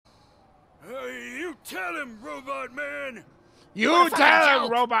You tell him, Robot Man! You tell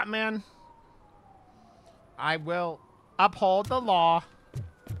him, Robot Man! I will uphold the law.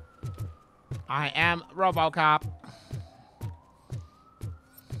 I am Robocop.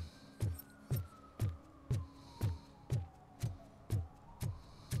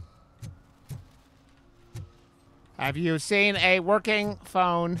 Have you seen a working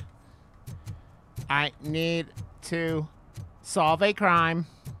phone? I need to solve a crime.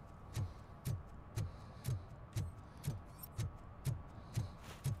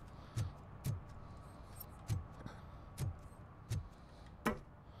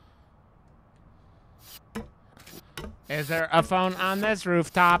 Is there a phone on this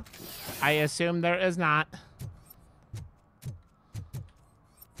rooftop? I assume there is not.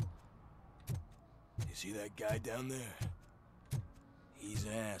 You see that guy down there? He's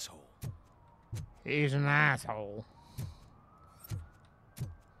an asshole. He's an asshole.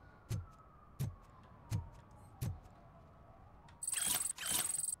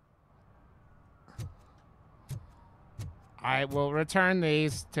 I will return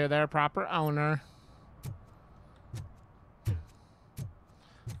these to their proper owner.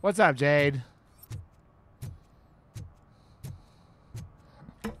 What's up, Jade?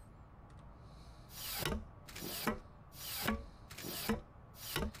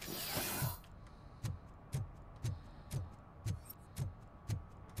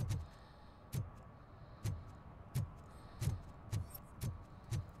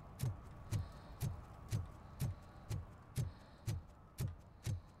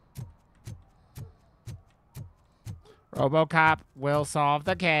 Robocop will solve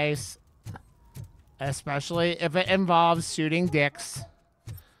the case, especially if it involves shooting dicks.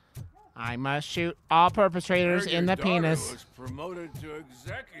 I must shoot all perpetrators in the penis. Was promoted to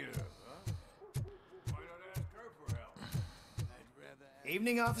executive, huh? Why not ask her for help?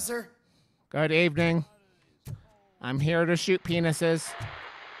 Evening, officer. Good evening. I'm here to shoot penises.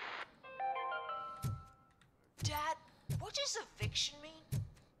 Dad, what does eviction mean?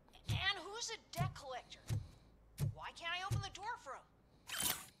 And who's a debt collector? Why can't I open the door for him?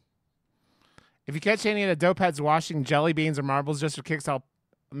 If you catch any of the dope heads washing jelly beans or marbles just for kicks, I'll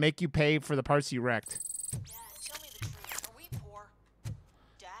make you pay for the parts you wrecked. Dad, tell me the truth. Are we poor?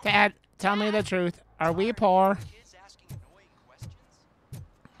 Dad, tell me the truth. Are we poor? Kids asking annoying questions?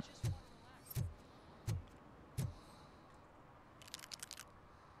 Just want to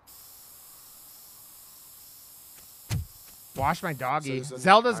relax. Wash my doggy. Citizen,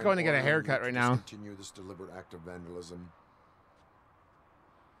 Zelda's I'm going to get a ordering haircut you right to now. Discontinue this deliberate act of vandalism.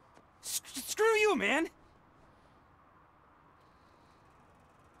 Screw you, man!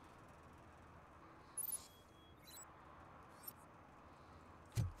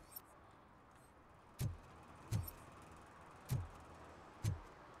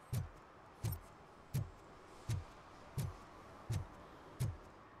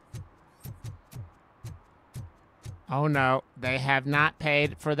 Oh no, they have not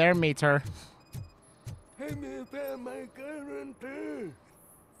paid for their meter. Hey, man, found my guarantee.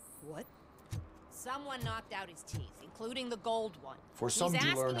 What? Someone knocked out his teeth, including the gold one. For He's some to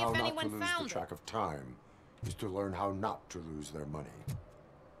asking learn how if not to anyone lose the found track them. of time is to learn how not to lose their money.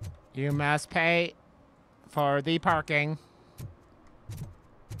 You must pay for the parking.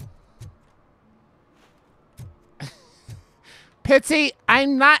 Pitsy,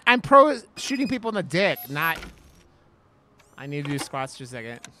 I'm pro shooting people in the dick, not... I need to do squats for a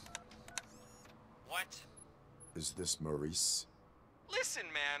second. What? Is this Maurice? Listen,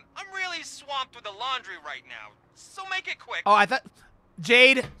 man, I'm really swamped with the laundry right now, so make it quick. Oh, I thought...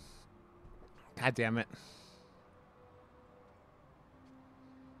 Jade! God damn it.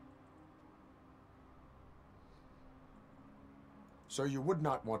 So you would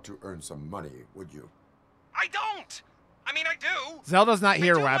not want to earn some money, would you? I don't! I mean, I do. Zelda's not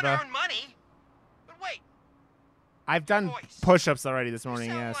here, I do want to Wabba. earn money. But wait, I've done Voice. push-ups already this you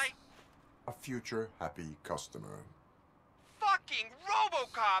morning, sound yes. like A future happy customer. fucking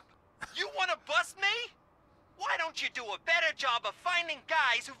Robocop. You want to bust me? Why don't you do a better job of finding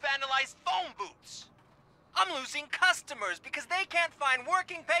guys who vandalize phone booths? I'm losing customers because they can't find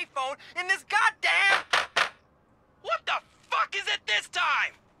working payphone in this goddamn... What the fuck is it this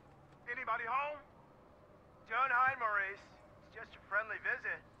time? Anybody home? Don't hide, Maurice. It's just a friendly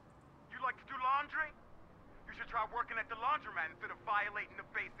visit. You like to do laundry? You should try working at the laundromat instead of violating the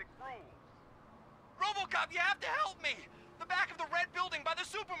basic rules. Robocop, you have to help me! The back of the red building by the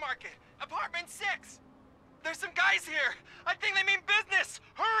supermarket, apartment 6. There's some guys here. I think they mean business.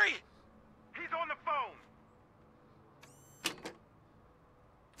 Hurry! He's on the phone.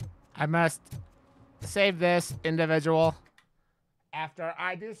 I must save this individual after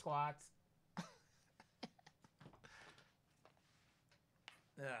I do squats.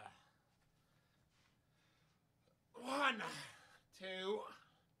 1, 2,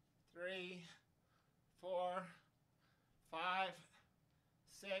 3, 4, 5,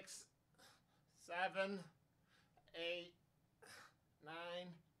 6, 7, 8, 9,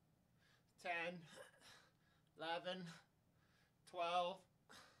 10, 11, 12,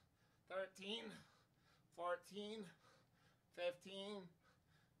 13, 14, 15,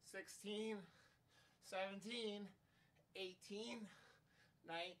 16, 17, 18,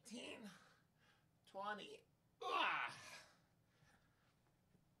 19, 20. Ah.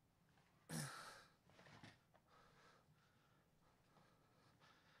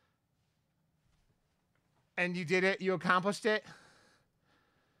 And you did it? You accomplished it?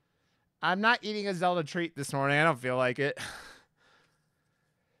 I'm not eating a Zelda treat this morning. I don't feel like it.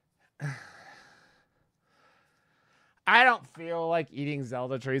 I don't feel like eating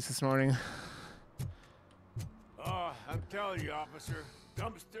Zelda treats this morning. Oh, I'm telling you, officer,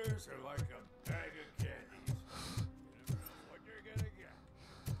 dumpsters are like a bag of candies. You never know what you're gonna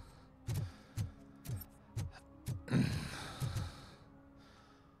get.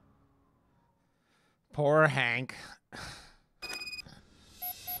 Poor Hank.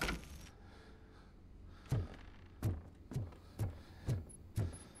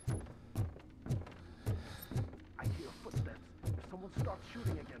 I hear footsteps. If someone starts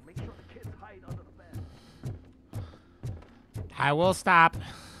shooting again, make sure the kids hide under the bed. I will stop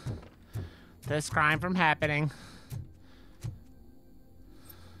this crime from happening.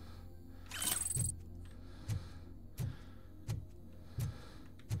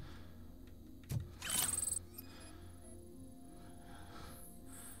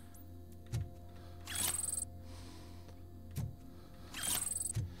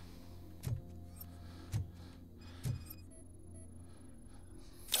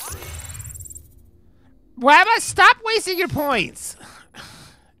 Wabba, stop wasting your points.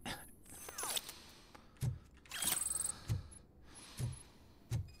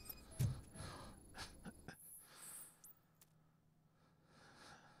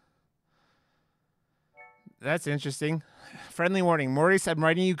 That's interesting. Friendly warning. Maurice, I'm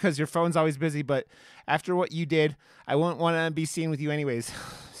writing you because your phone's always busy, but after what you did, I wouldn't want to be seen with you anyways.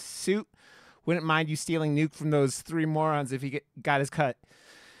 Suit wouldn't mind you stealing Nuke from those 3 morons if he got his cut.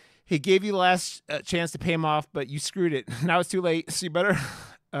 He gave you the last chance to pay him off, but you screwed it. Now it's too late, so you better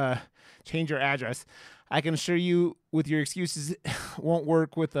change your address. I can assure you with your excuses won't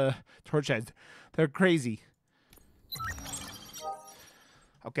work with the torch heads. They're crazy.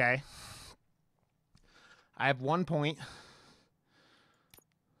 Okay. I have 1 point.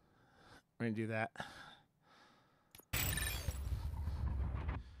 We're going to do that.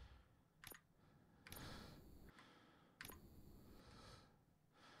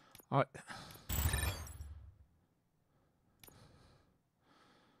 Oh.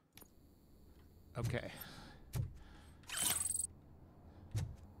 Okay.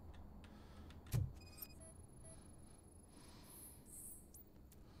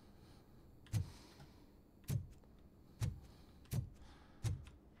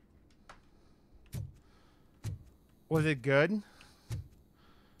 Was it good,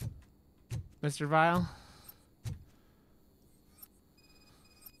 Mr. Vile?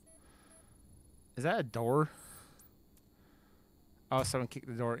 Is that a door? Oh, someone kicked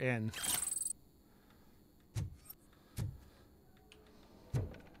the door in.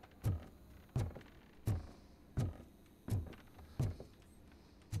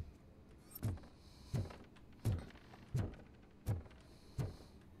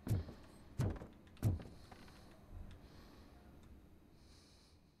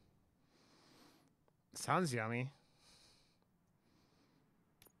 Sounds yummy.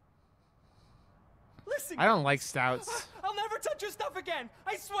 Listen, I don't like stouts. I'll never touch your stuff again.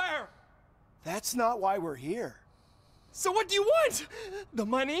 I swear. That's not why we're here. So what do you want? The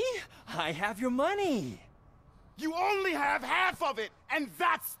money? I have your money. You only have half of it, and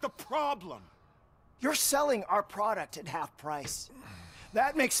that's the problem. You're selling our product at half price.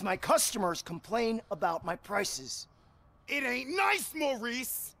 That makes my customers complain about my prices. It ain't nice,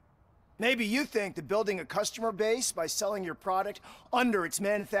 Maurice. Maybe you think that building a customer base by selling your product under its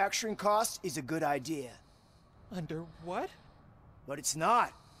manufacturing cost is a good idea. Under what? But it's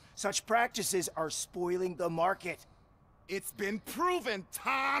not. Such practices are spoiling the market. It's been proven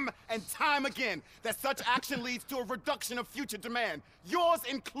time and time again that such action leads to a reduction of future demand, yours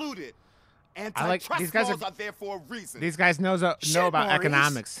included. Antitrust laws are there for a reason. These guys know about Maurice.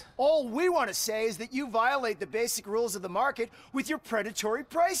 economics. All we want to say is that you violate the basic rules of the market with your predatory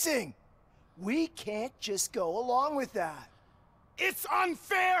pricing. We can't just go along with that. It's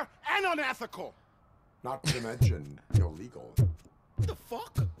unfair and unethical. Not to mention illegal. The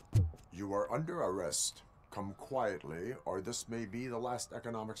fuck? You are under arrest. Come quietly, or this may be the last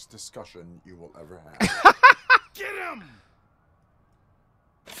economics discussion you will ever have. Get him!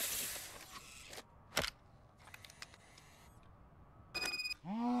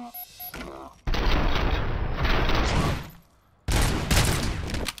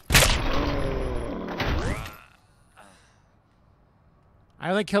 I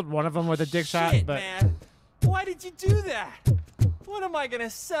only killed one of them with a dick shot, Shit, but man. Why did you do that? What am I gonna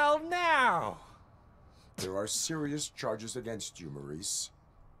sell now? There are serious charges against you, Maurice.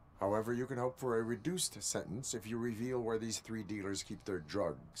 However, you can hope for a reduced sentence if you reveal where these 3 dealers keep their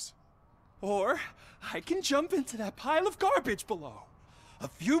drugs. Or I can jump into that pile of garbage below. A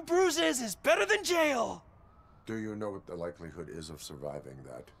few bruises is better than jail. Do you know what the likelihood is of surviving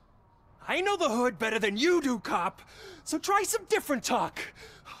that? I know the hood better than you do, cop. So try some different talk,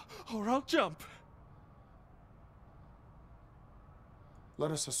 or I'll jump.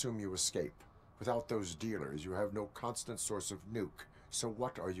 Let us assume you escape. Without those dealers, you have no constant source of nuke. So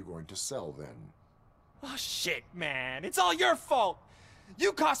what are you going to sell then? Oh shit, man. It's all your fault.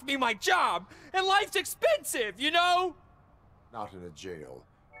 You cost me my job, and life's expensive, you know? Not in a jail,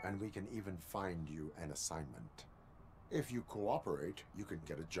 and we can even find you an assignment. If you cooperate, you can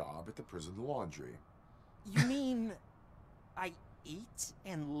get a job at the prison laundry. You mean I eat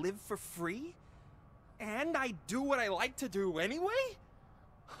and live for free? And I do what I like to do anyway?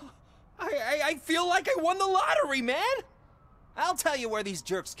 I feel like I won the lottery, man! I'll tell you where these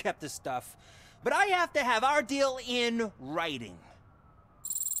jerks kept the stuff, but I have to have our deal in writing.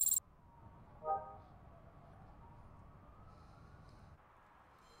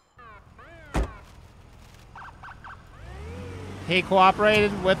 he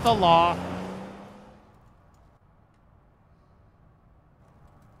cooperated with the law.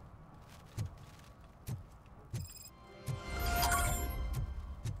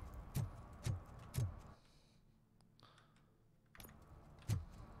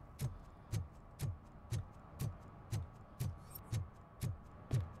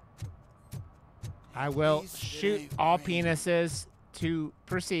 I will shoot all penises to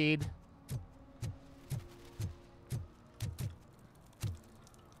proceed.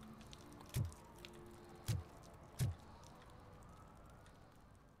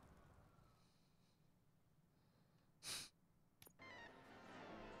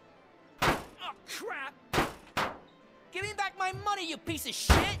 Oh, crap! Give me back my money, you piece of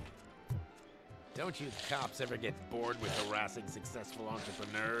shit! Don't you cops ever get bored with harassing successful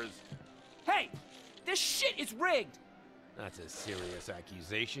entrepreneurs? Hey! This shit is rigged! That's a serious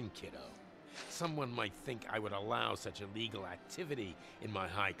accusation, kiddo. Someone might think I would allow such illegal activity in my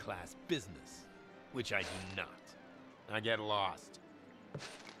high-class business, which I do not. I get lost.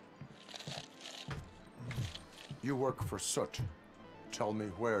 You work for Soot. Tell me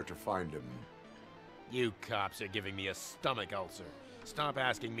where to find him. You cops are giving me a stomach ulcer. Stop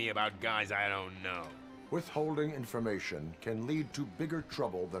asking me about guys I don't know. Withholding information can lead to bigger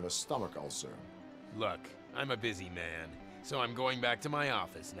trouble than a stomach ulcer. Look, I'm a busy man, so I'm going back to my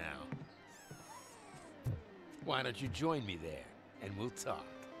office now. Why don't you join me there, and we'll talk.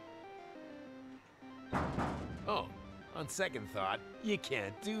 Oh, on second thought, you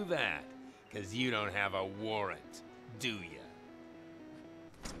can't do that, 'cause you don't have a warrant, do ya?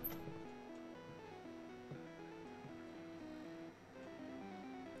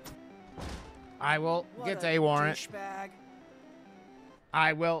 I will get a warrant. Douchebag.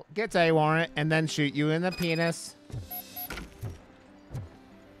 I will get a warrant and then shoot you in the penis.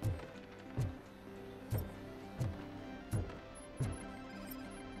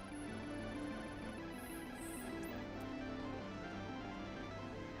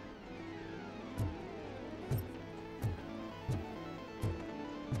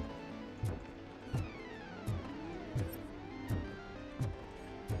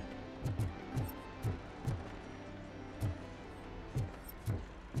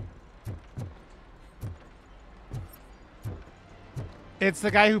 It's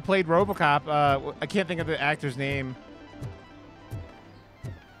the guy who played Robocop. I can't think of the actor's name.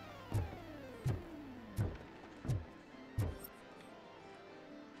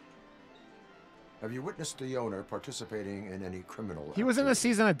 Have you witnessed the owner participating in any criminal He was in a activity?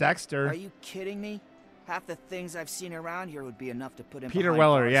 season of Dexter. Are you kidding me? Half the things I've seen around here would be enough to put him Peter behind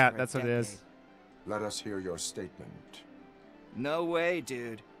Weller, bars yeah, for a that's what it decade. is. Let us hear your statement. No way,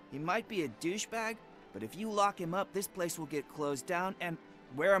 dude. He might be a douchebag, but if you lock him up, this place will get closed down, and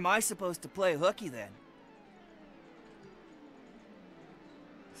where am I supposed to play hooky then?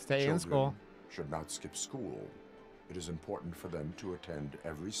 Stay in Children school. should not skip school. It is important for them to attend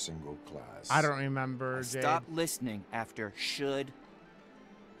every single class. I don't remember, Jade. Stop listening after should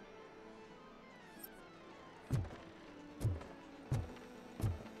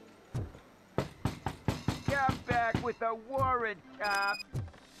with a warrant, cop.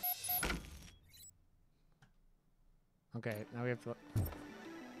 Okay, now we have to.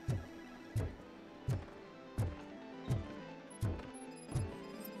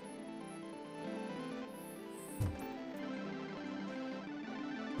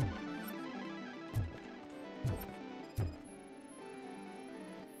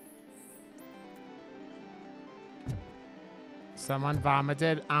 Someone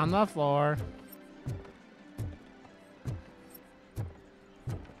vomited on the floor.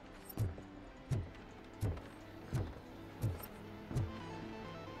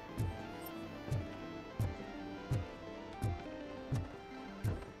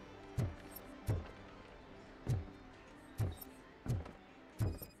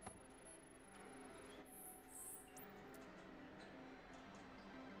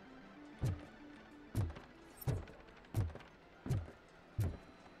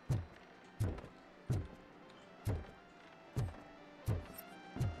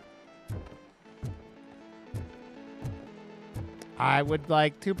 I would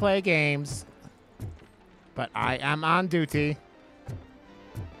like to play games, but I am on duty.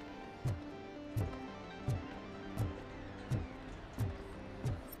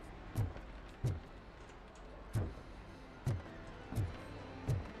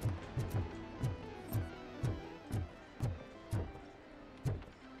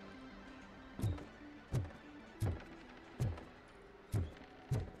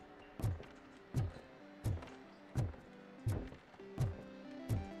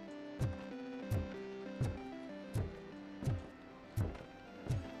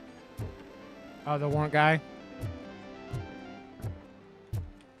 Oh, the warrant guy?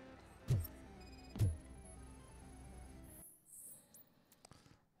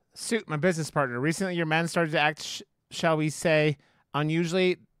 Suit, my business partner. Recently, your men started to act, shall we say,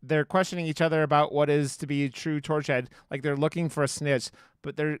 unusually. They're questioning each other about what is to be a true torchhead, like they're looking for a snitch,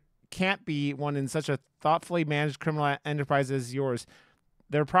 but there can't be one in such a thoughtfully managed criminal enterprise as yours.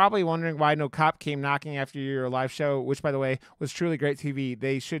 They're probably wondering why no cop came knocking after your live show, which, by the way, was truly great TV.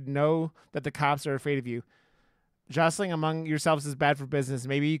 They should know that the cops are afraid of you. Jostling among yourselves is bad for business.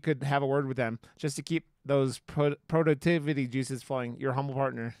 Maybe you could have a word with them just to keep those productivity juices flowing. Your humble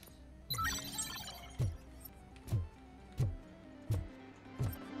partner.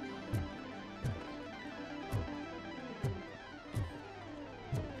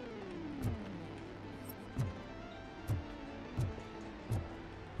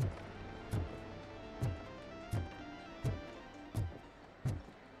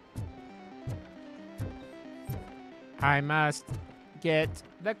 I must get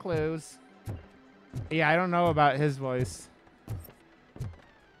the clues. Yeah, I don't know about his voice.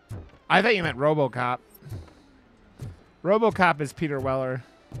 I thought you meant Robocop. Robocop is Peter Weller.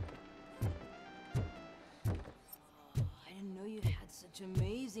 I didn't know you had such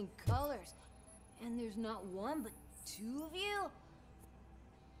amazing colors. And there's not one, but two of you?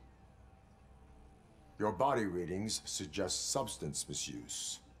 Your body readings suggest substance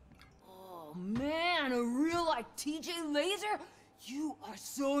misuse. Oh man, a real like TJ Laser? You are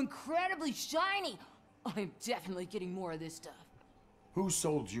so incredibly shiny. I'm definitely getting more of this stuff. Who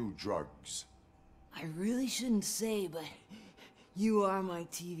sold you drugs? I really shouldn't say, but you are my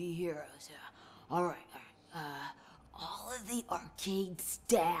TV heroes. All right. All of the arcade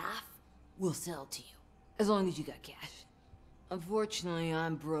staff will sell to you, as long as you got cash. Unfortunately,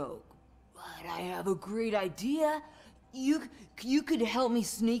 I'm broke, but I have a great idea. You could help me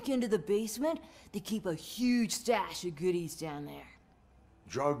sneak into the basement. They keep a huge stash of goodies down there.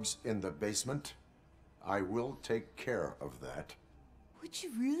 Drugs in the basement? I will take care of that. Would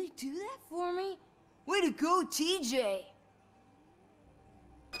you really do that for me? Way to go, TJ!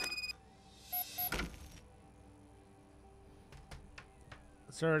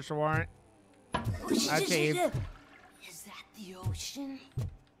 Search warrant. Achieved. Is that the ocean?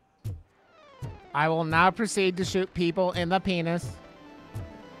 I will now proceed to shoot people in the penis.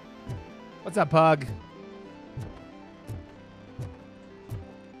 What's up, Pug?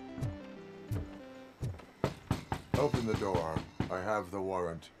 Open the door. I have the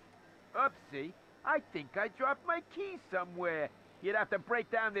warrant. Oopsie. I think I dropped my key somewhere. You'd have to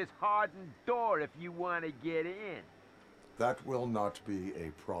break down this hardened door if you want to get in. That will not be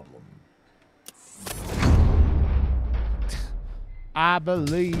a problem. I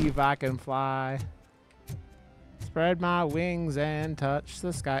believe I can fly. Spread my wings and touch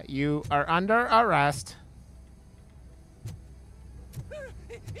the sky. You are under arrest.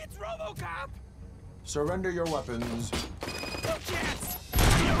 It's Robocop! Surrender your weapons. No chance!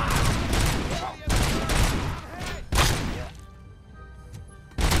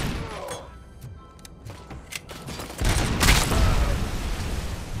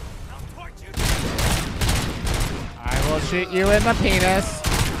 shoot you in the penis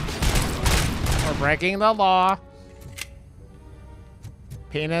for breaking the law.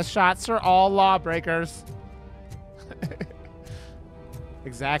 Penis shots are all lawbreakers.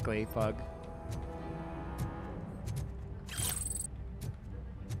 Exactly, Pug.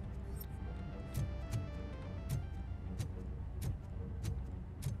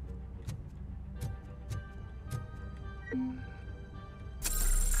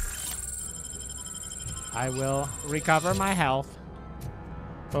 I will recover my health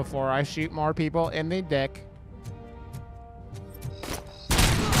before I shoot more people in the dick.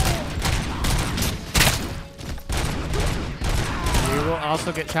 You will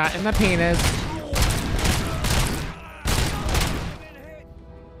also get shot in the penis.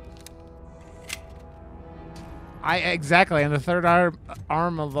 Exactly, in the third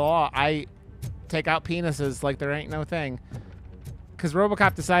arm of the law, I take out penises like there ain't no thing. Because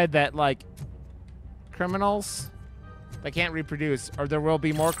Robocop decided that, like, criminals, they can't reproduce, or there will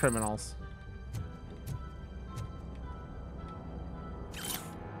be more criminals.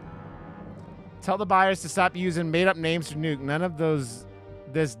 Tell the buyers to stop using made-up names to nuke. None of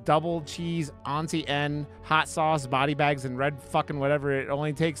this double cheese, Auntie N, hot sauce, body bags, and red fucking whatever it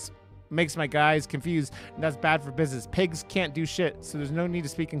only makes my guys confused, and that's bad for business. Pigs can't do shit, so there's no need to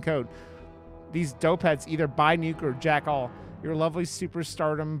speak in code. These dopeheads either buy nuke or jack all. Your lovely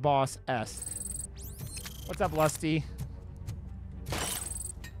superstardom boss S. What's up, Lusty?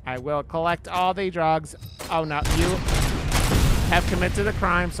 I will collect all the drugs. Oh, no, you have committed a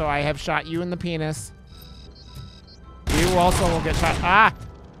crime, so I have shot you in the penis. You also will get shot. Ah!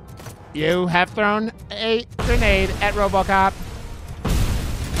 You have thrown a grenade at Robocop.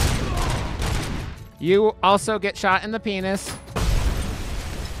 You also get shot in the penis.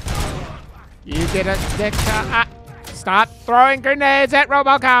 You get a dick shot. Ah! Stop throwing grenades at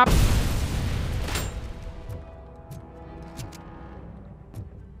Robocop.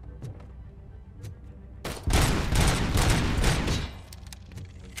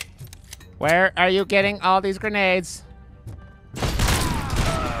 Where are you getting all these grenades?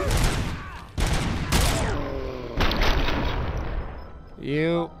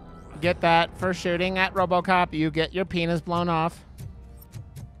 You get that for shooting at Robocop. You get your penis blown off.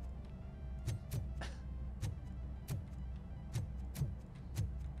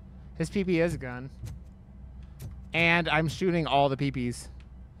 His PP is a gun. And I'm shooting all the PPs.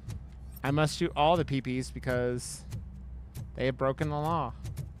 I must shoot all the PPs because they have broken the law.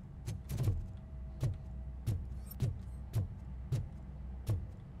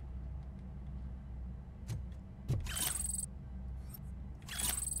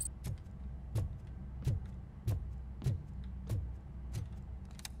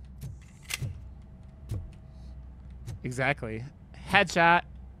 Exactly. Headshot.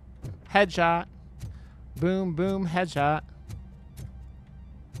 Headshot. Boom, boom, headshot.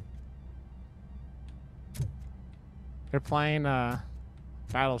 They're playing battle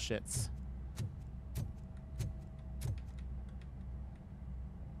shits.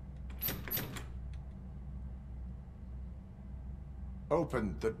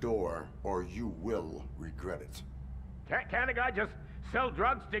 Open the door, or you will regret it. Can't a guy just sell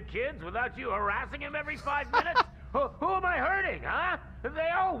drugs to kids without you harassing him every 5 minutes? Who am I hurting, huh? They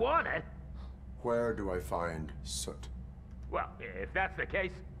all want it. Where do I find Soot? Well, if that's the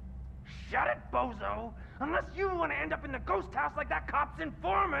case, shut it, bozo! Unless you want to end up in the ghost house like that cop's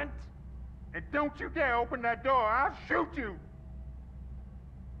informant! And don't you dare open that door, I'll shoot you!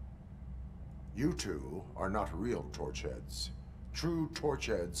 You two are not real torchheads. True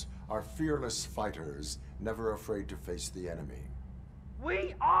torchheads are fearless fighters, never afraid to face the enemy.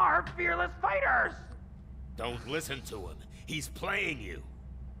 We are fearless fighters! Don't listen to him. He's playing you.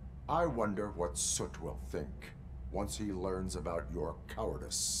 I wonder what Soot will think once he learns about your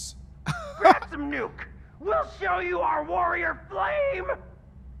cowardice. Grab some nuke! We'll show you our warrior flame!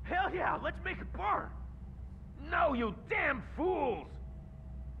 Hell yeah, let's make it burn! No, you damn fools!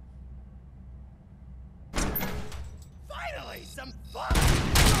 Finally, some fun!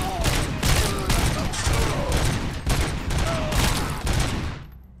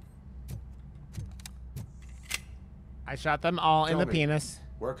 I shot them all in the penis.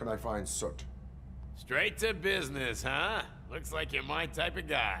 Where can I find Soot? Straight to business, huh? Looks like you're my type of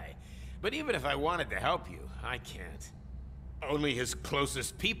guy. But even if I wanted to help you, I can't. Only his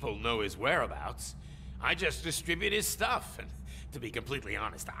closest people know his whereabouts. I just distribute his stuff, and to be completely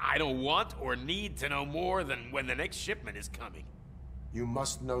honest, I don't want or need to know more than when the next shipment is coming. You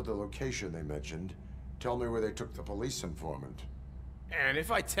must know the location they mentioned. Tell me where they took the police informant. And if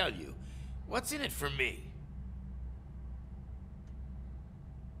I tell you, what's in it for me?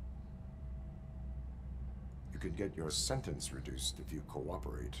 You can get your sentence reduced if you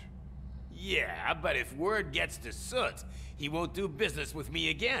cooperate. Yeah, but if word gets to Soot, he won't do business with me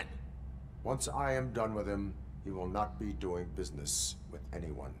again. Once I am done with him, he will not be doing business with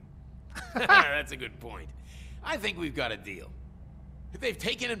anyone. That's a good point. I think we've got a deal. They've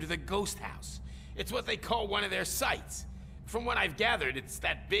taken him to the ghost house. It's what they call one of their sites. From what I've gathered, it's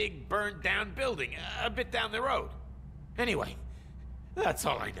that big, burned-down building a bit down the road. Anyway, that's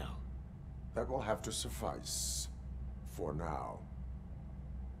all I know. That will have to suffice. For now.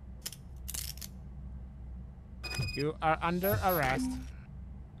 You are under arrest.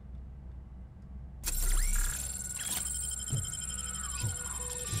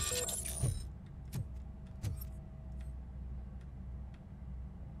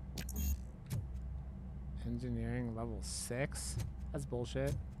 Engineering level 6? That's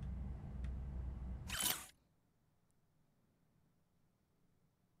bullshit.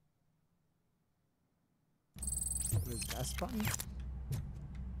 What is S button?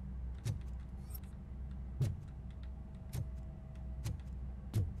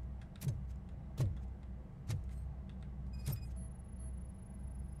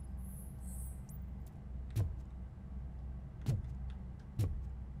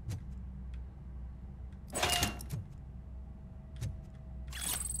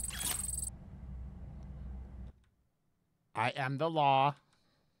 I am the law.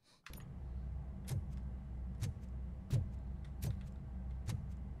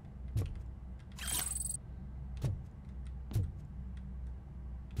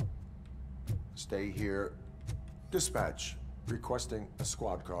 Stay here. Dispatch. Requesting a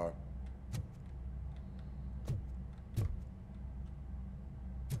squad car.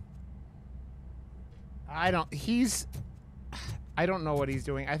 I don't know what he's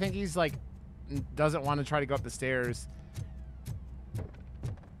doing. I think he's like doesn't want to try to go up the stairs.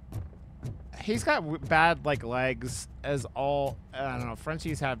 He's got bad like legs as all. I don't know.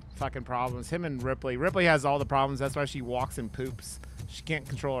 Frenchies have fucking problems. Him and Ripley. Ripley has all the problems. That's why she walks and poops. She can't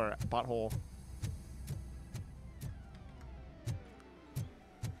control her butthole.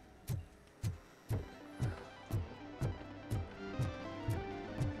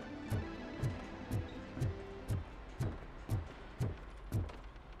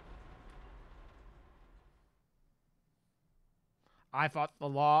 I fought the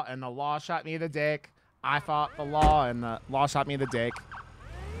law, and the law shot me in the dick. I fought the law, and the law shot me in the dick.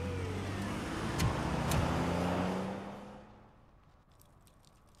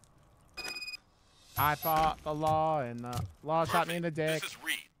 I fought the law, and the law shot me in the dick. This is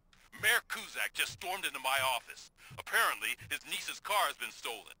Reed. Mayor Kuzak just stormed into my office. Apparently, his niece's car has been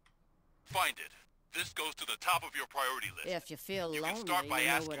stolen. Find it. This goes to the top of your priority list. If you feel you lonely, can start by you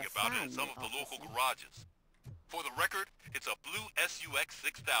know asking where to about it find in some me, of the local officer. garages. For the record, it's a blue SUX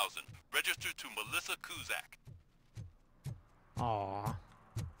 6000, registered to Melissa Kuzak. Aw.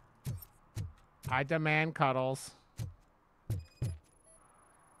 I demand cuddles.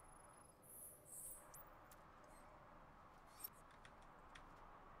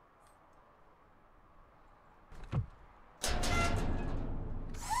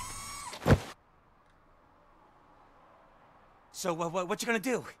 So, what you gonna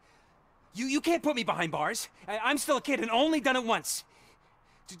do? You can't put me behind bars. I'm still a kid and only done it once.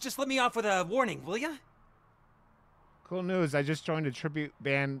 Just let me off with a warning, will ya? Cool news. I just joined a tribute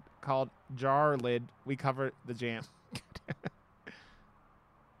band called Jar Lid. We cover the jam.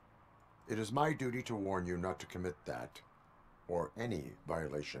 It is my duty to warn you not to commit that, or any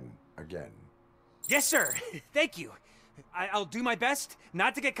violation again. Yes, sir. Thank you. I'll do my best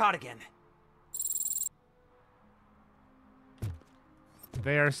not to get caught again.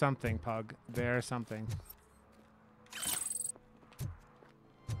 They're something, Pug. They're something.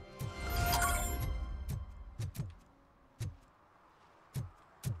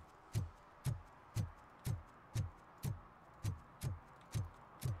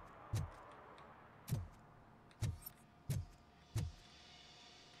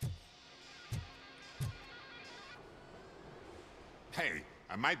 Hey,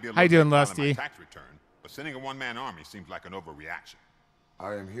 I might be a How you little doing, late filing my Lusty? tax return, but sending a one-man army seems like an overreaction.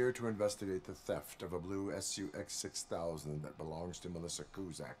 I am here to investigate the theft of a blue SUX 6000 that belongs to Melissa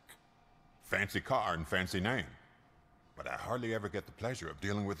Kuzak. Fancy car and fancy name, but I hardly ever get the pleasure of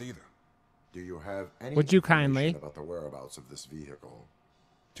dealing with either. Do you have any Would you information kindly? about the whereabouts of this vehicle?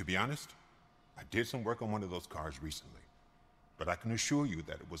 To be honest, I did some work on one of those cars recently, but I can assure you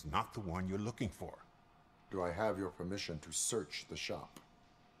that it was not the one you're looking for. Do I have your permission to search the shop?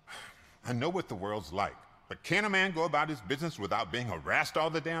 I know what the world's like, but can a man go about his business without being harassed all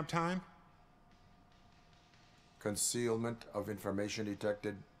the damn time? Concealment of information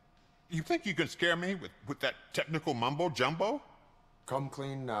detected. You think you can scare me with that technical mumbo jumbo? Come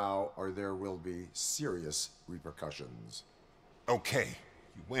clean now, or there will be serious repercussions. Okay,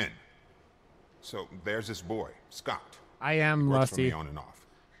 you win. So there's this boy, Scott. I am Works for Rusty. me on and off.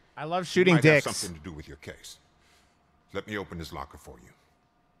 I love He shooting might dicks. have something to do with your case. Let me open his locker for you.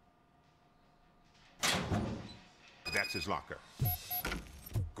 That's his locker.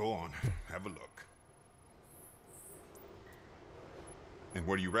 Go on, have a look. And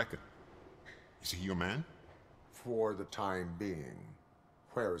what do you reckon? Is he your man? For the time being,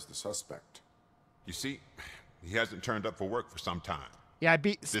 where is the suspect? You see, he hasn't turned up for work for some time. Yeah, I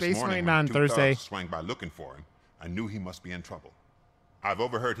beat This Space morning, Marine when on two Thursday. thugs swang by looking for him, I knew he must be in trouble. I've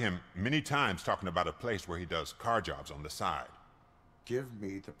overheard him many times talking about a place where he does car jobs on the side. Give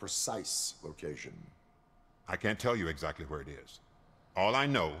me the precise location. I can't tell you exactly where it is. All I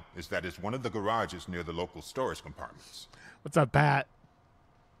know is that it's one of the garages near the local storage compartments. What's up, Pat?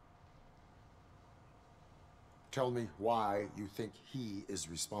 Tell me why you think he is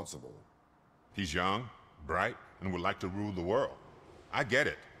responsible. He's young, bright, and would like to rule the world. I get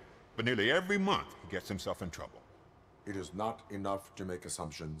it. But nearly every month, he gets himself in trouble. It is not enough to make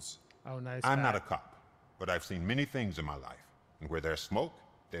assumptions. Oh, nice. I'm Pat. not a cop, but I've seen many things in my life. And where there's smoke,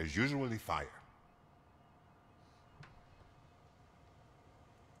 there's usually fire.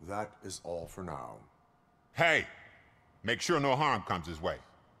 That is all for now. Hey, make sure no harm comes his way.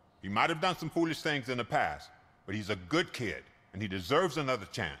 He might have done some foolish things in the past, but he's a good kid, and he deserves another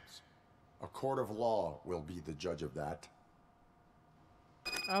chance. A court of law will be the judge of that.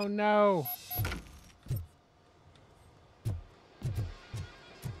 Oh no.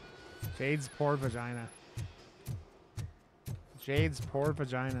 Jade's poor vagina. Jade's poor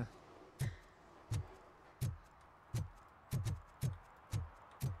vagina.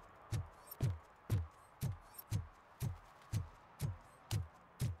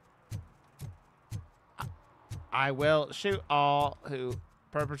 I will shoot all who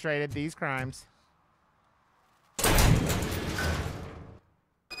perpetrated these crimes.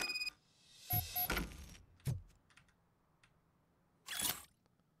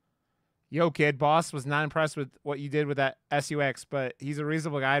 Yo, kid, boss was not impressed with what you did with that SUX, but he's a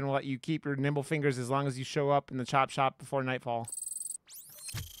reasonable guy and will let you keep your nimble fingers as long as you show up in the chop shop before nightfall.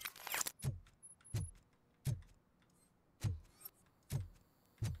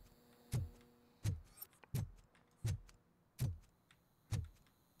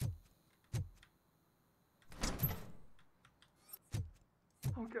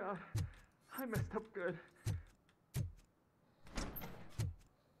 Oh God, I messed up good.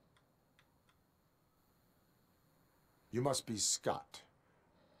 You must be Scott.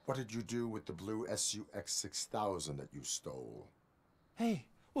 What did you do with the blue SUX 6000 that you stole? Hey,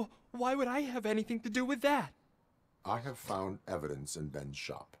 well, why would I have anything to do with that? I have found evidence in Ben's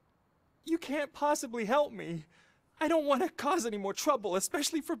shop. You can't possibly help me. I don't want to cause any more trouble,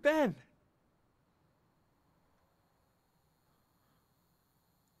 especially for Ben.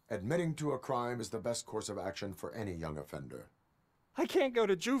 Admitting to a crime is the best course of action for any young offender. I can't go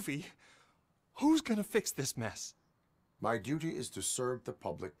to juvie. Who's gonna fix this mess? My duty is to serve the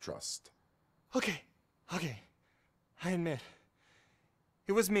public trust. Okay. I admit.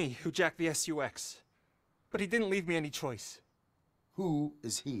 It was me who jacked the SUX. But he didn't leave me any choice. Who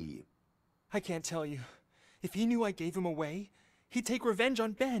is he? I can't tell you. If he knew I gave him away, he'd take revenge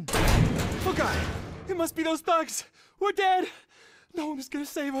on Ben. Oh God! It must be those thugs! We're dead! No one is gonna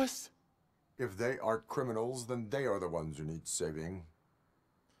save us. If they are criminals, then they are the ones who need saving.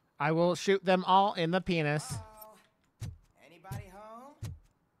 I will shoot them all in the penis. Anybody home?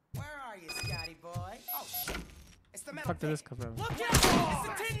 Where are you, Scotty boy? Oh shit! It's the metal Fuck did pig. this come from? Look out!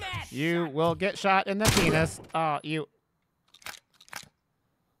 It's the Tin Man! You will get shot in the penis. Oh, you.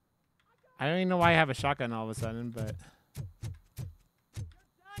 I don't even know why I have a shotgun all of a sudden, but.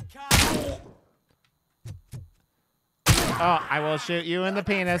 Oh, I will shoot you in the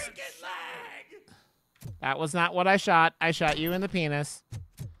penis. That was not what I shot. I shot you in the penis.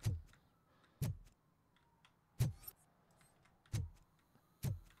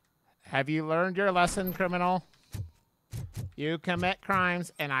 Have you learned your lesson, criminal? You commit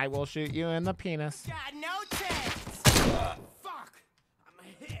crimes, and I will shoot you in the penis. Got no chance! Fuck! I'm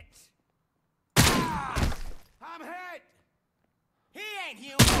hit! Ah! I'm hit! He ain't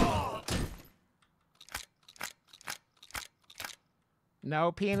human!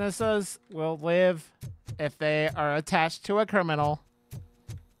 No penises will live if they are attached to a criminal.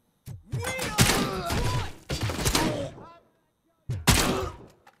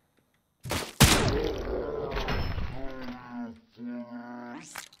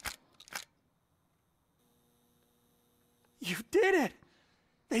 You did it!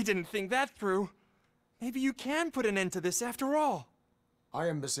 They didn't think that through. Maybe you can put an end to this after all. I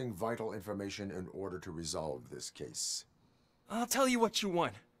am missing vital information in order to resolve this case. I'll tell you what you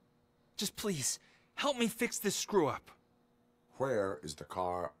want. Just please, help me fix this screw-up. Where is the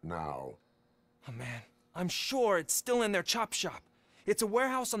car now? Oh man, I'm sure it's still in their chop shop. It's a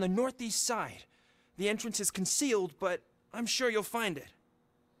warehouse on the northeast side. The entrance is concealed, but I'm sure you'll find it.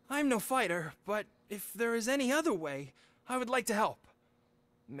 I'm no fighter, but if there is any other way, I would like to help.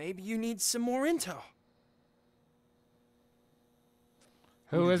 Maybe you need some more intel.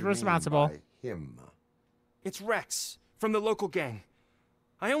 Who is responsible? By him? It's Rex, from the local gang.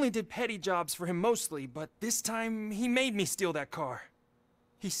 I only did petty jobs for him mostly, but this time he made me steal that car.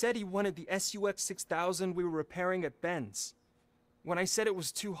 He said he wanted the SUX 6000 we were repairing at Ben's. When I said it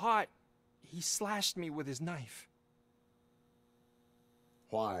was too hot, he slashed me with his knife.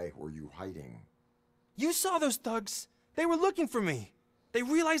 Why were you hiding? You saw those thugs. They were looking for me. They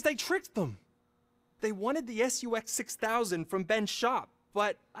realized I tricked them. They wanted the SUX 6000 from Ben's shop,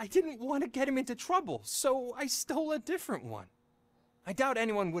 but I didn't want to get him into trouble, so I stole a different one. I doubt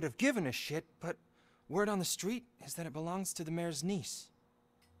anyone would have given a shit, but word on the street is that it belongs to the mayor's niece.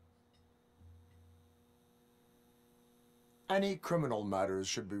 Any criminal matters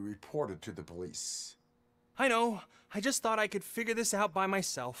should be reported to the police. I know. I just thought I could figure this out by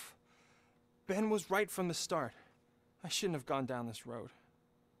myself. Ben was right from the start. I shouldn't have gone down this road.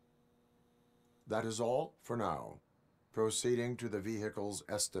 That is all for now. Proceeding to the vehicle's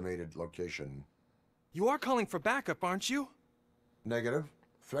estimated location. You are calling for backup, aren't you? Negative.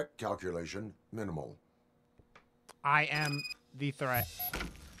 Threat calculation minimal. I am the threat.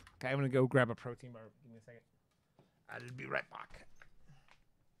 Okay, I'm gonna go grab a protein bar. Give me a second. I'll be right back.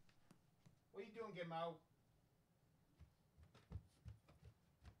 What are you doing, Gizmo?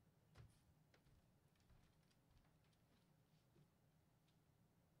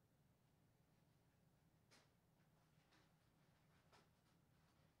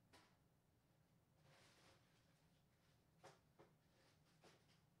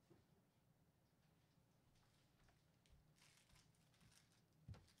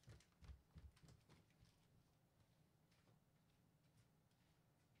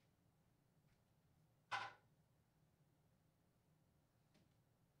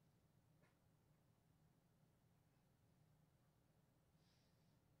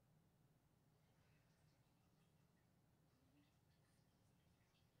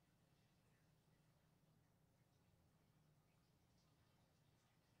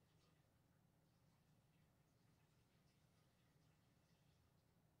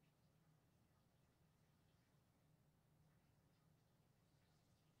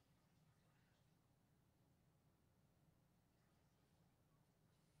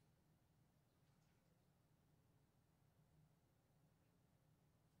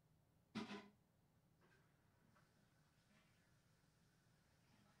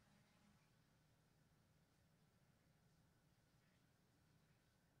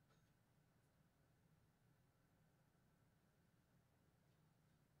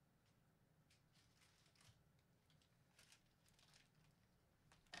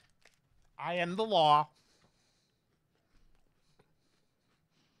 I am the law.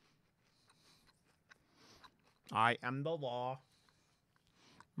 I am the law.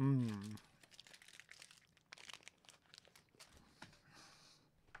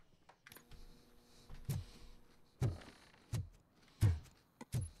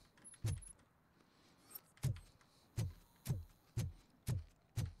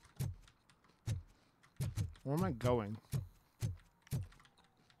 Where am I going?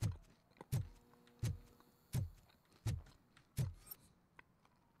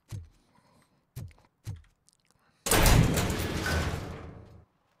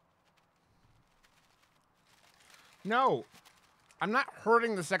 No, I'm not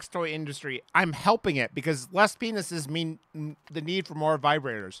hurting the sex toy industry. I'm helping it because less penises mean the need for more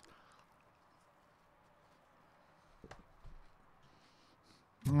vibrators.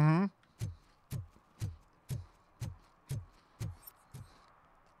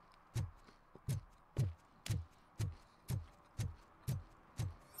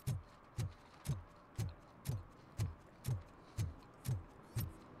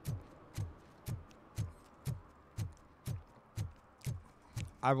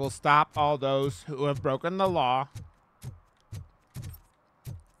 I will stop all those who have broken the law.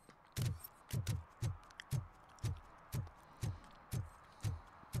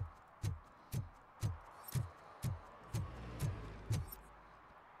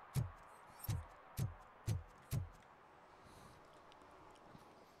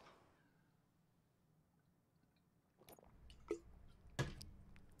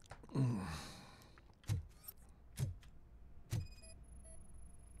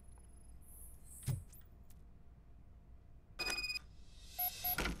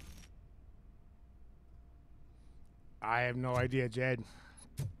 I have no idea, Jade.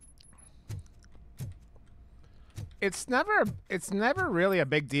 It's never really a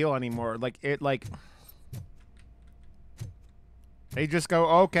big deal anymore. Like they just go,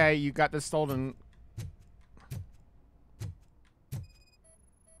 okay, you got this stolen.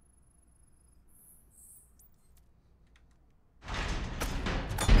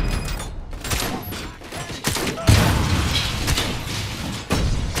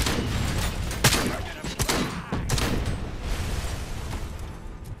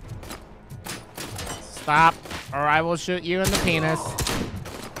 Stop, or I will shoot you in the penis.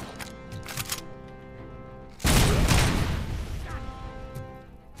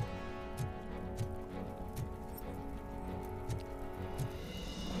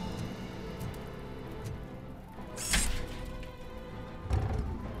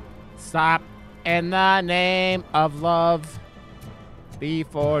 Stop in the name of love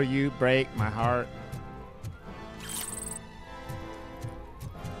before you break my heart.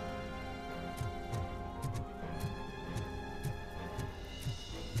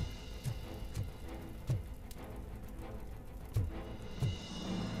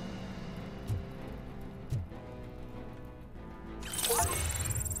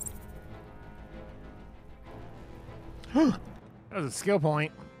 That was a skill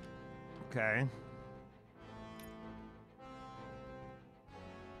point. Okay.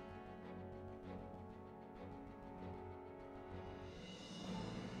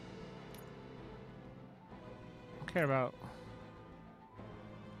 Don't care about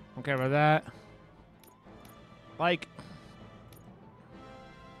that. Like,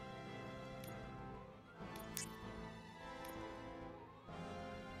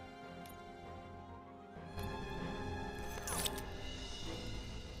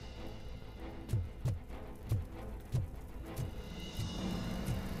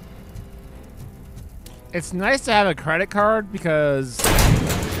 it's nice to have a credit card because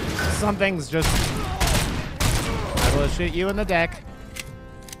some things just... I will shoot you in the deck.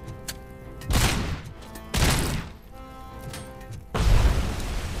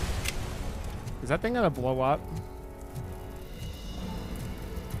 Is that thing gonna blow up?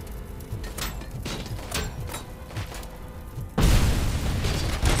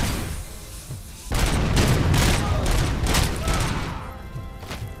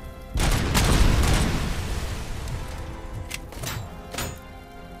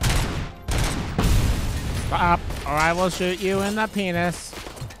 Stop, or I will shoot you in the penis.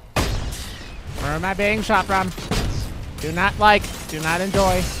 Where am I being shot from? Do not like, do not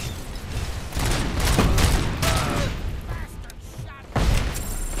enjoy.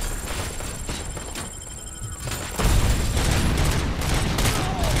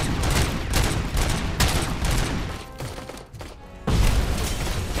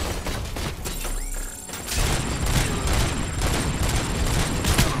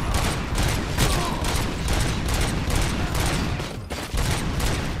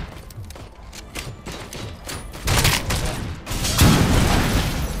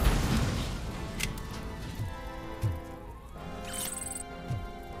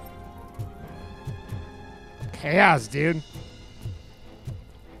 Chaos, dude.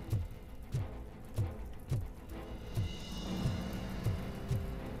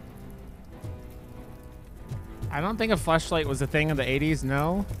 I don't think a flashlight was a thing in the 80s,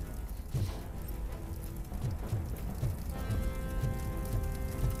 no.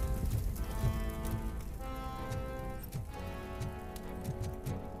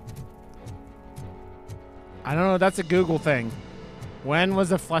 I don't know, that's a Google thing. When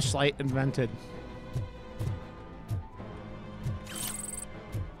was a flashlight invented?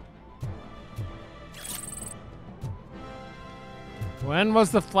 When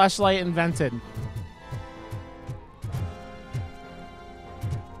was the flashlight invented?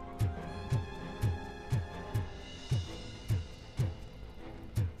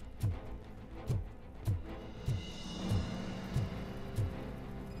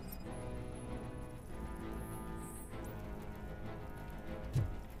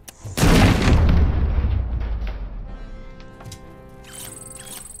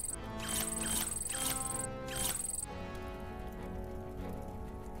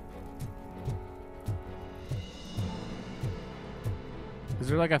 Is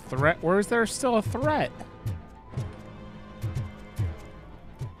there like a threat? Or is there still a threat?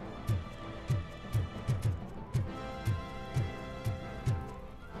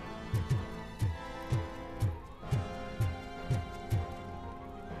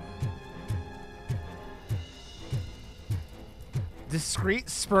 Discreet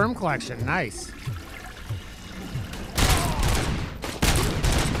sperm collection, nice.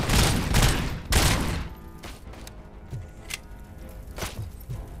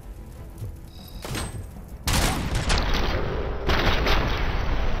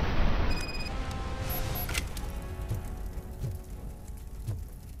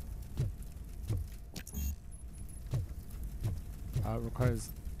 Requires.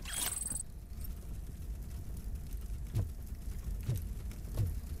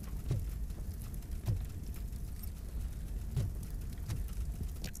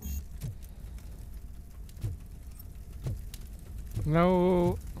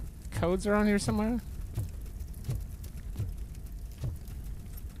 No codes around here somewhere?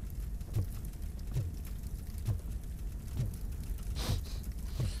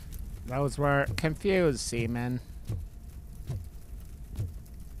 Those were confused, seamen.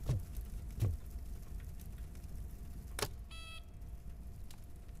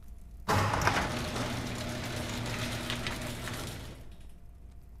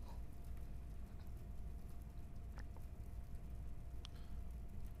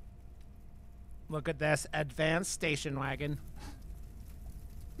 Look at this advanced station wagon.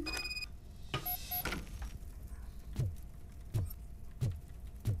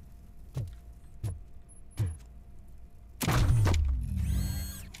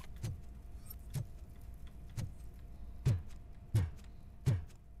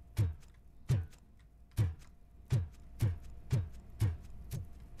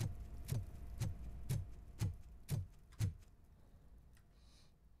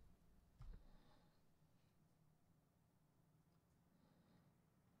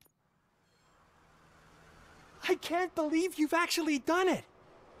 I can't believe you've actually done it!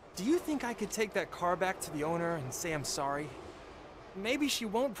 Do you think I could take that car back to the owner and say I'm sorry? Maybe she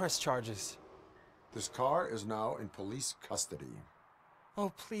won't press charges. This car is now in police custody.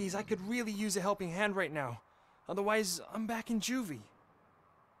 Oh, please, I could really use a helping hand right now. Otherwise, I'm back in juvie.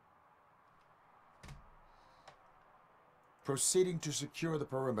 Proceeding to secure the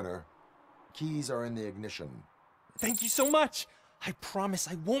perimeter. Keys are in the ignition. Thank you so much! I promise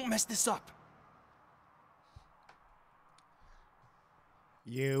I won't mess this up.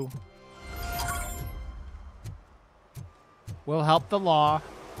 You will help the law,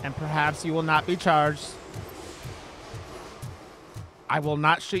 and perhaps you will not be charged. I will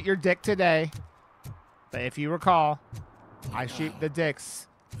not shoot your dick today, but if you recall, I shoot the dicks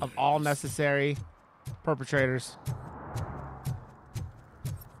of all necessary perpetrators.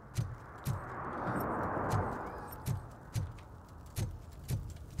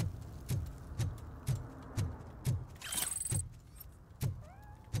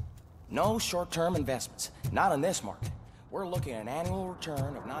 No short-term investments, not in this market. We're looking at an annual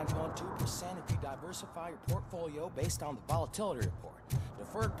return of 9.2% if you diversify your portfolio based on the volatility report.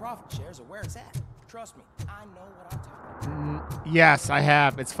 Deferred profit shares are where it's at. Trust me, I know what I'm talking about. Yes, I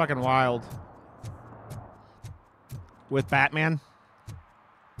have. It's fucking wild. With Batman.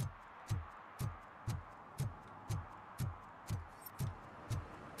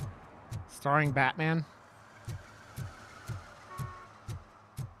 Starring Batman.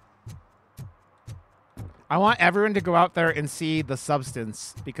 I want everyone to go out there and see The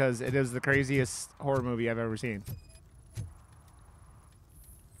Substance because it is the craziest horror movie I've ever seen.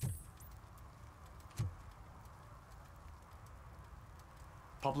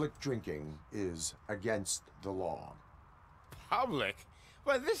 Public drinking is against the law. Public?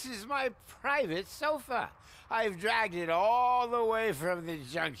 Well, this is my private sofa. I've dragged it all the way from the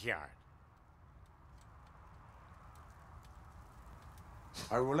junkyard.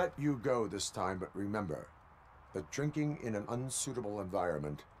 I will let you go this time, but remember that drinking in an unsuitable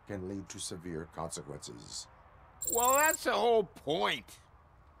environment can lead to severe consequences. Well, that's the whole point.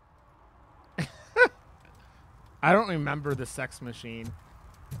 I don't remember the sex machine.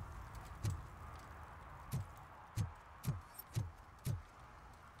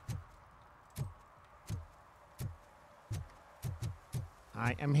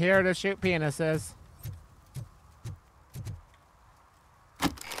 I am here to shoot penises.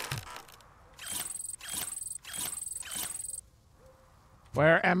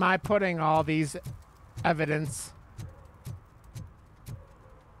 Where am I putting all these evidence?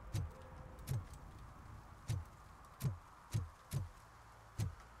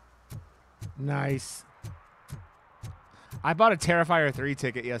 Nice. I bought a Terrifier 3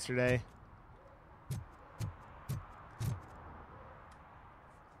 ticket yesterday.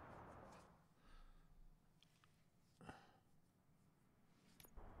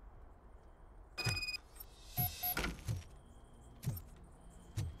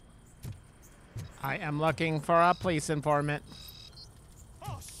 I am looking for a police informant.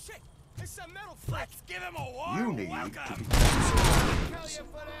 Oh shit! It's a metal flex. Let's give him a You warm need welcome.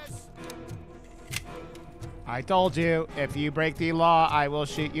 I told you, if you break the law, I will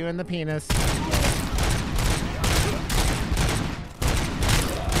shoot you in the penis.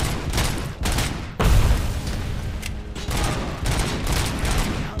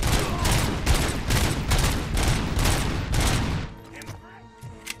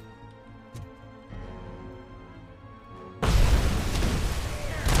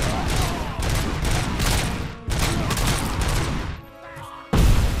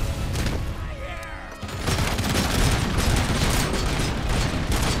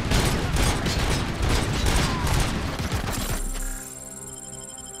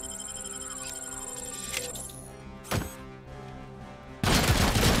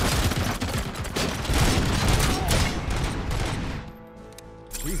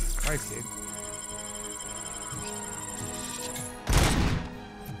 Jesus Christ, dude.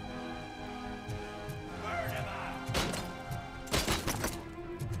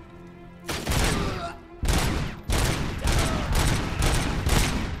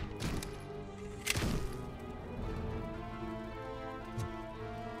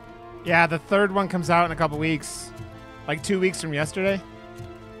 Yeah, the third one comes out in a couple weeks. Like 2 weeks from yesterday.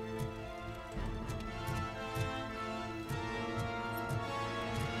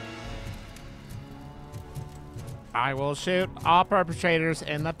 I will shoot all perpetrators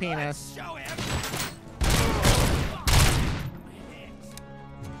in the penis. Show him.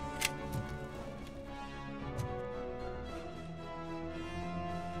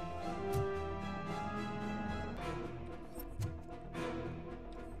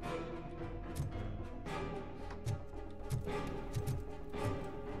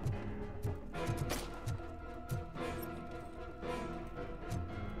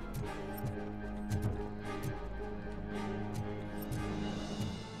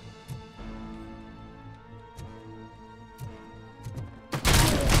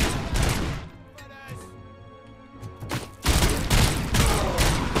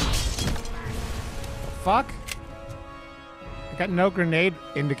 Fuck? I got no grenade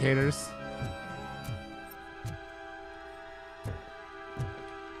indicators.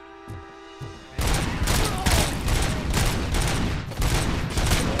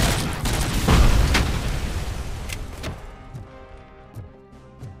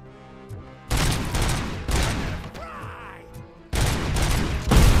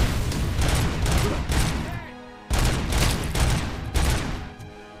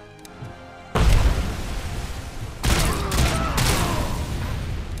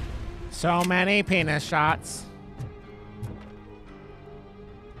 So many penis shots.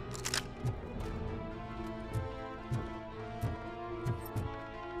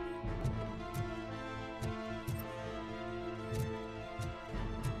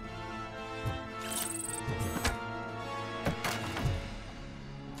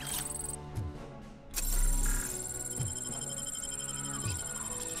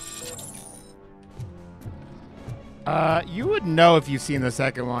 You would know if you've seen the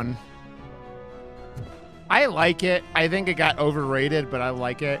second one. I like it. I think it got overrated, but I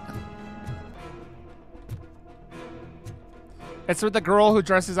like it. It's with the girl who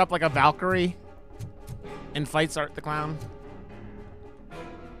dresses up like a Valkyrie and fights Art the Clown.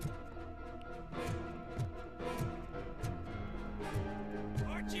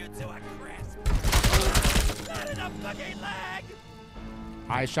 Aren't you to a crisp? Not enough fucking leg!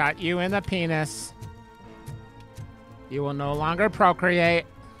 I shot you in the penis. You will no longer procreate.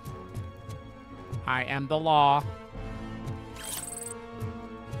 I am the law.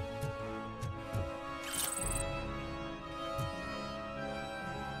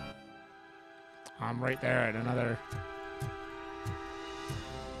 I'm right there at another.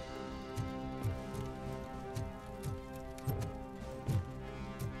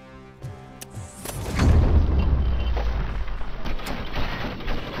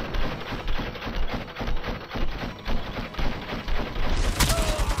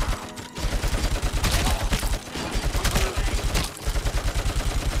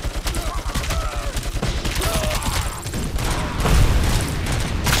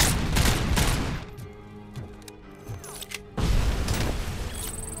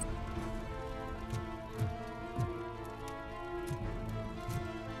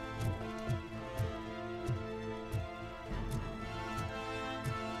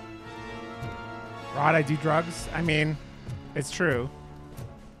 Rod, I do drugs. I mean, it's true.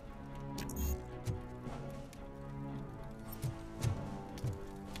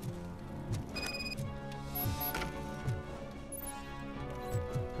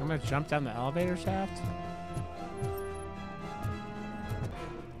 I'm gonna jump down the elevator shaft.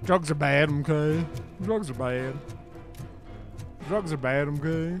 Drugs are bad, okay? Drugs are bad. Drugs are bad,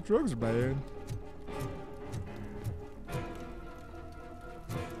 okay? Drugs are bad.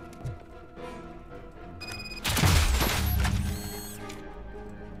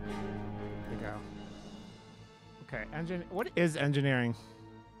 What is engineering?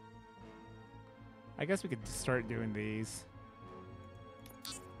 I guess we could start doing these.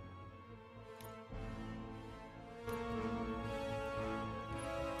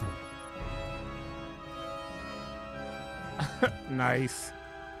 Nice.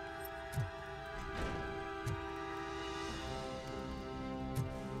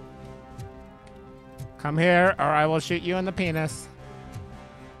 Come here, or I will shoot you in the penis.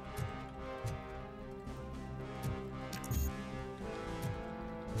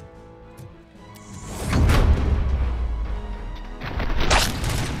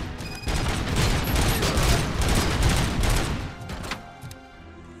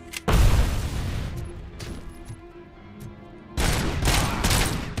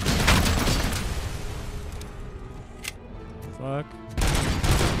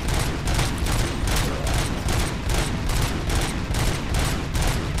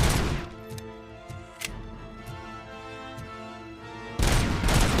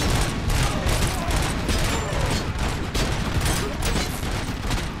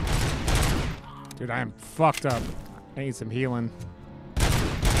 Dude, I am fucked up. I need some healing.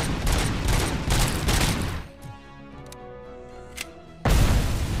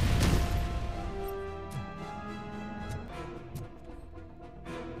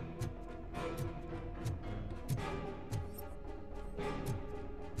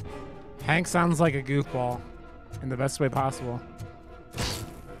 Hank sounds like a goofball in the best way possible. The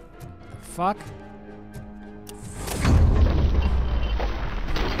fuck?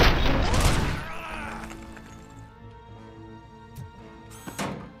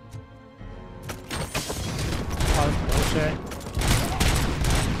 Bullshit.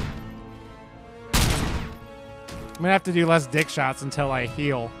 I'm gonna have to do less dick shots until I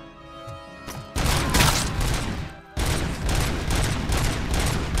heal.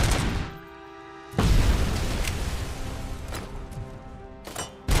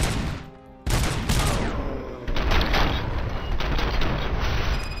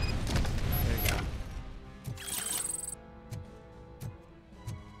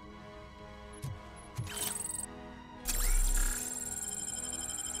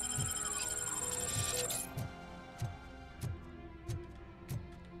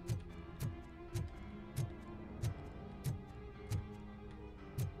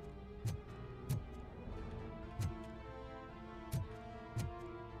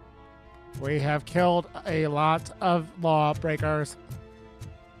 We have killed a lot of lawbreakers.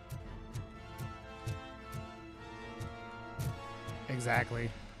 Exactly.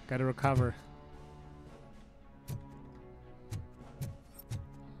 Gotta recover.